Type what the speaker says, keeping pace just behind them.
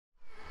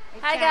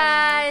Hi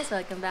guys!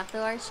 Welcome back to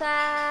our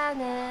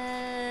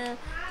channel.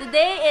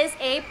 Today is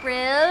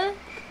April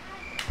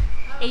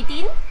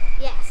 18?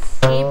 Yes.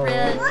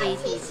 April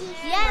 18.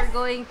 Yes. We're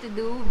going to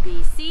do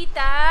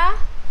Bisita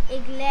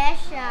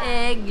Iglesia.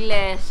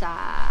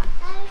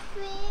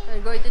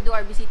 We're going to do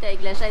our Bisita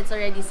Iglesia. It's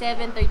already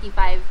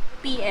 7:35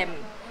 p.m.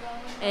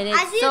 And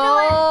it's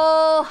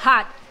so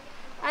hot.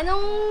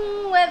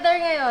 Anong weather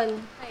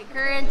ngayon? Okay,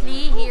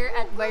 currently here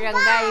at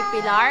Barangay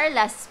Pilar,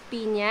 Las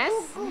Piñas.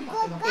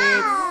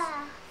 It's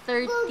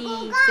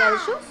 30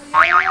 Celsius.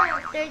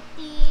 30.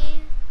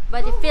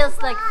 But it feels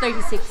like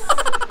 36.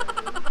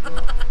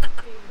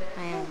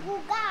 Ayan.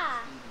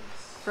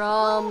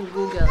 From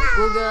Google.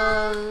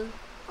 Google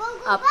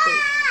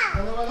update.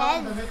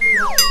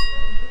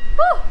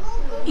 Woo!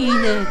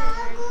 Init.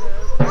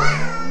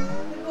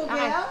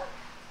 Okay.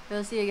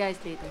 We'll see you guys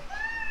later.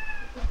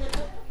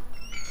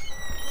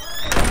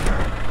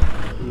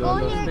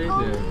 Lolo, stay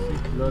there.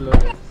 Lolo.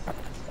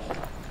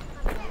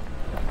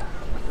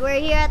 We're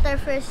here at our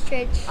first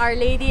church. Our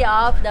Lady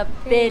of the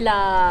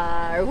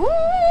Pilar.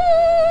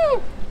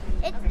 Woo!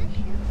 It's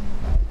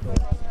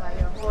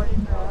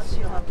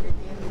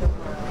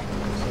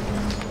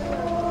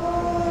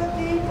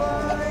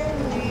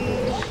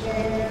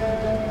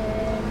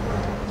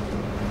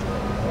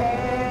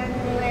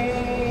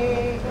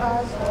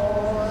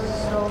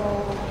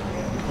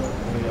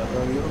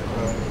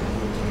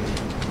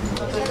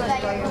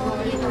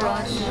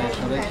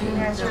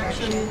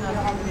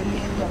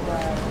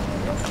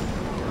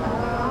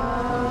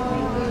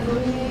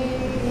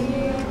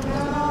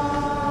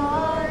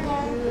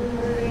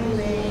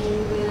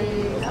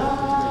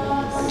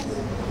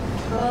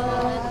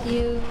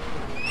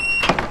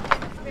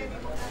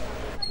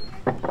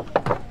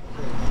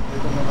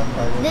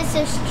This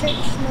is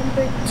church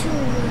number 2,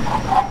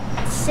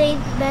 St.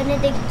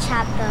 Benedict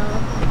Chapel.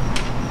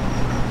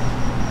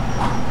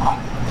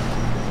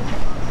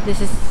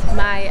 This is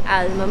my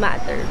alma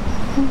mater.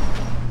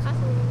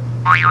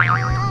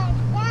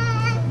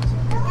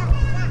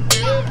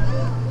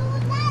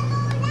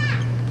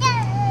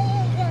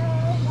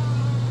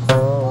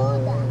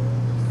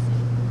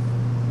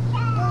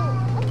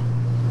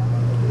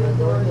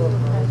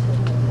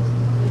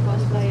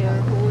 Because by your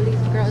holy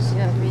cross you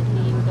have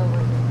redeemed the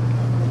world.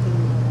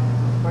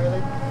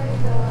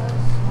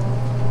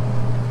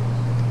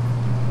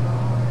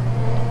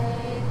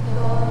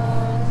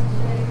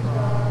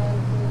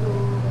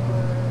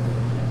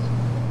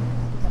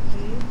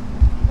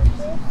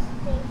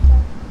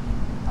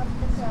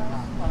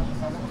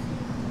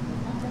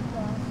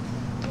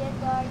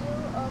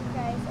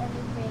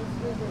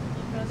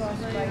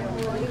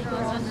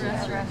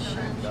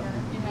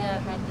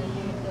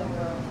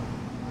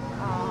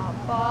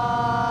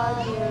 Upon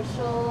your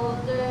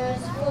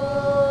shoulders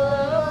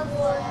full of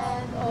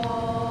sweat,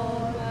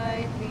 all my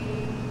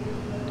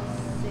fears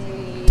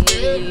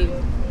saved.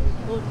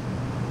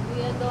 We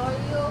adore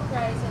you, O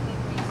Christ, and we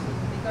praise you,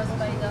 because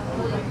by the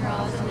holy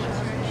cross and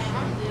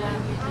resurrection you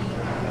have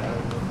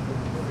redeemed.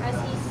 As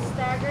he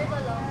staggered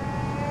along,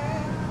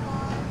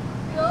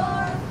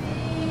 your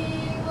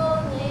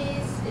feeble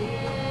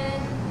hasten,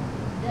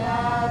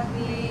 that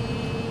we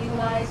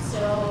might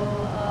so.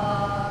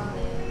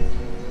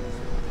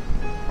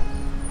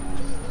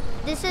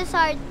 This is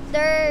our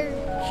third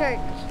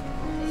church.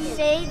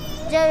 St.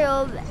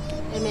 Jerome,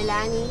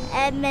 Emiliani,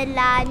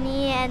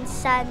 and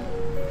Santa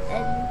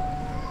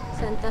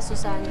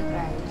Susana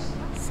Parish.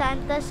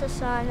 Santa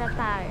Susana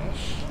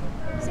Parish.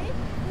 See?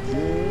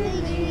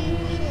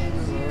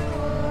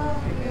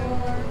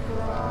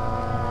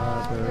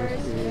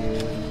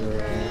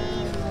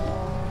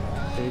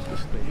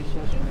 Jesus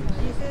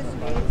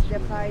is the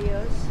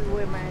pious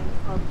women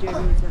of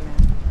Jerusalem.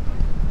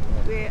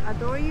 We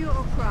adore you,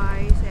 O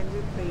Christ, and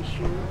we praise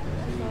you,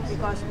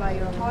 because by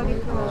your holy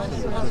cross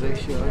and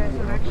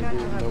resurrection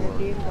you have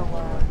redeemed the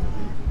world.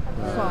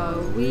 For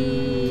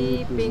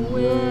weeping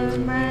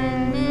women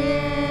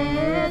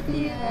met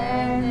you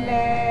And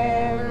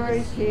never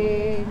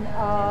sin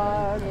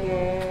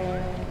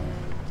again.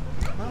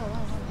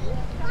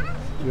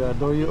 We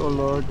adore you, O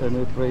Lord, and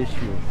we praise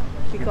you.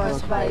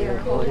 Because by your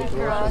holy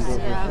cross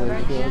and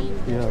resurrection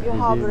you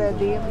have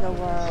redeemed the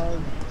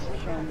world.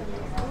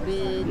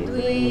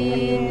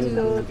 between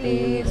two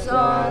thieves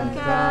on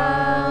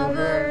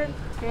Calvary,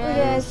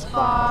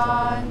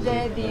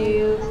 responded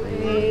you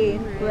in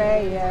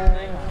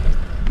prayer.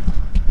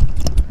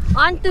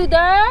 Onto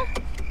the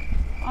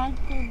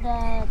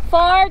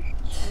fourth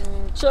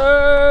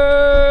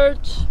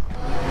church.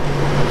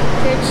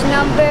 Church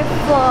number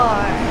 4.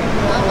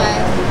 Okay.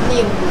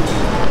 Name.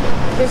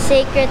 The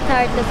Sacred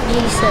Heart of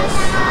Jesus.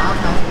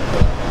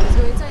 Let's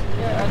go inside.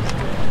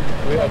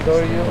 We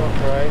adore you, O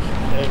Christ,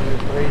 and we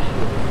praise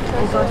you.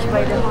 Because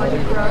by the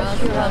holy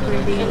cross you have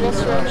redeemed the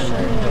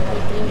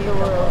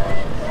world.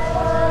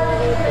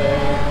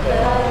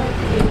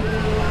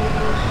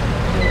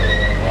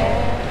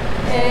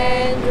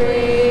 And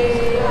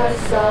bring us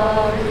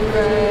some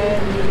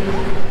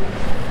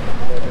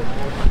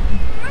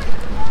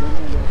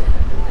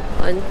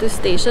on to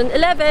station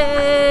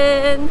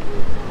 11.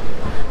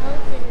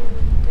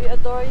 We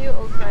adore adore you,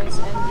 O Christ,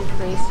 and we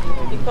praise you.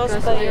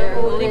 Because by your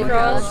holy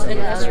cross and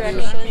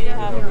resurrection you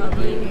have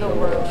redeemed the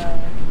world.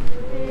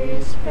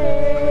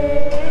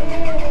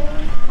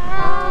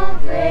 How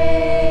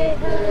great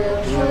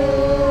the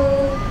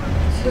truth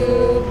to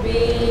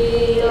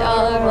be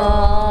our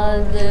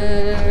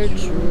mother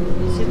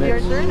true. Is it your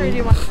turn or do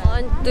you want to?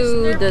 On to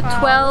the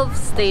 12th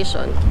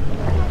station.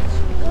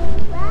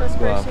 Because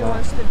Percy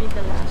wants to be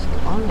the last.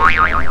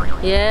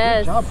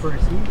 Yes. Good job, Percy.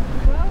 Is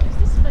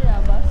this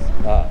Bayabas?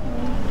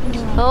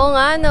 Oo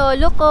nga no.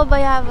 Look oh,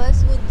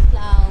 bayabas with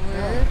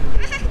flower.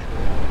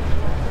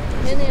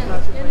 Yan yan.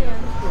 Yan yan.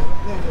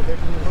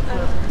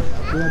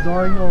 We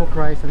adore you, O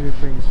Christ, and we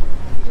praise you.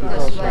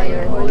 Because by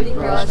your holy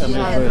cross and you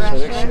with have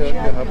resurrection you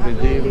have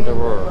redeemed the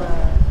world.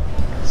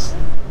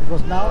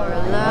 Because now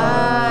our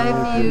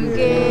life you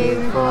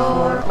gave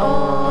for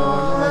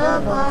all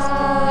of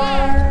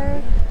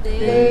us.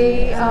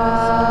 Day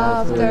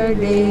after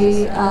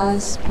day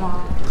as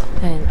past.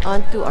 And on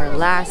to our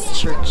last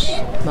church,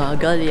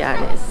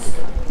 Magallanes.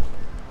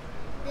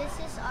 This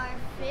is our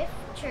 5th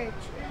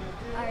church,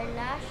 our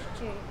last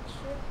church.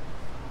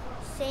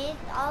 Saint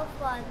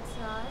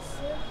Alphonsus,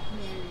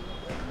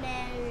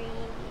 Mary,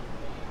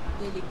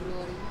 the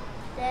Liguori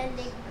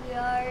Parish.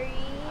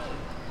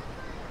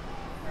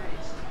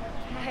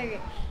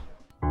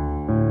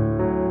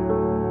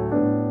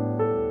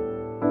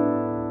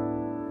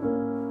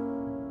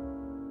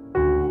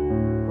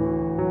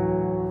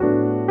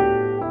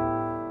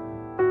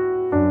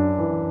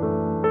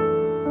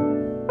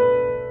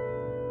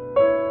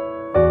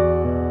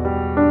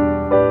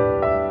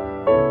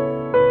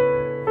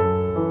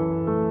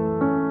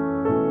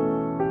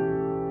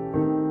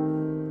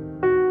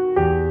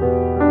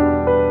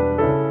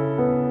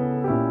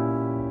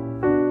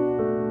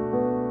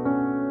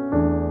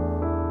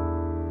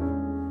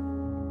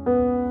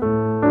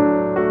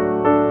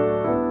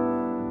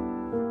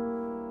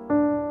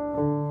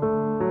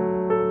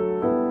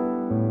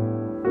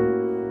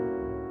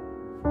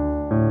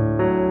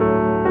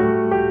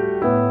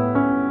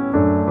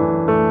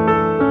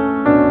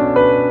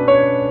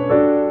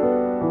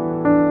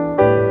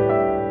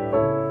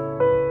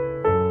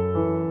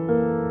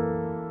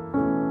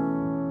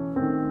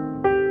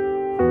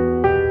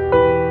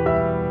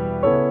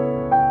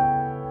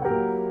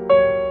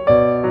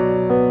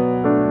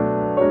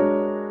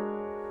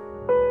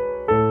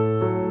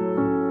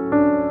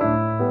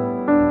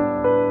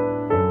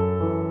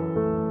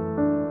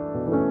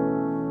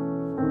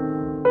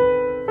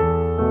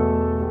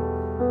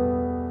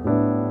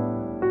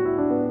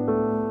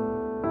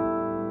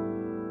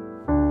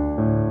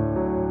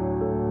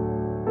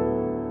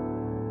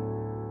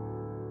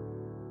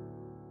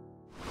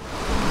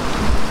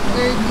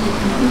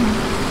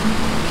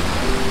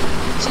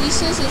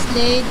 Jesus is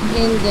laid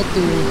in the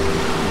tomb.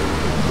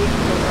 We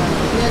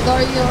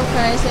adore you, O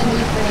Christ, and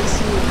we praise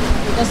you.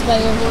 Because by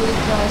your holy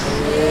cross,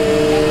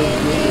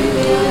 in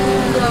the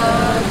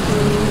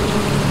tomb,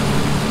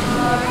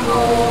 our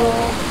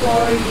hope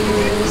for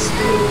years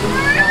to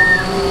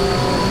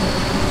come.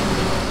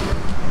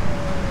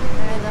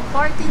 And the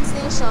 14th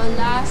station,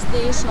 last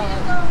station,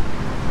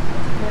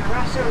 The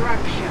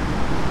resurrection.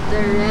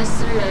 the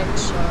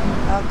resurrection.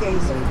 Okay,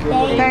 so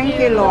thank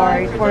you,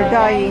 Lord, for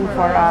dying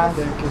for us.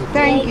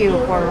 Thank you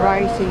for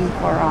rising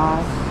for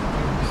us.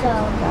 The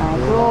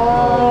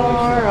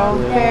door of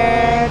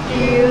death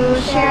you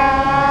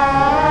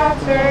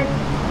shattered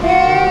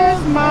is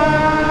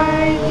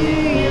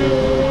mighty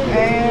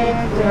and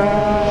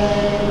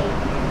bright.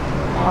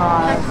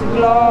 As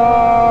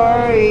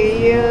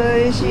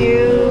glorious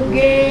you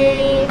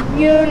gave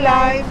new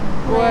life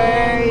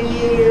where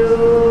you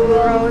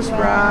rose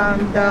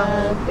from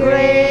the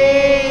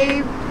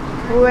grave.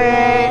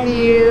 When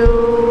you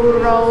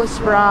rose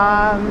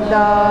from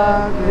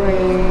the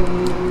grave.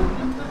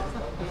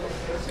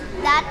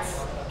 That's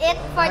it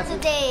for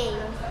today.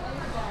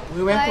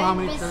 We went to how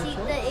many Visita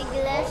churches?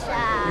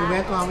 Iglesia. We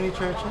went to how many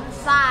churches?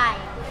 5.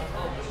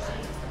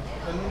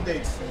 Anong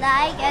dates?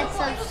 Like and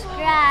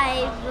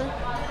subscribe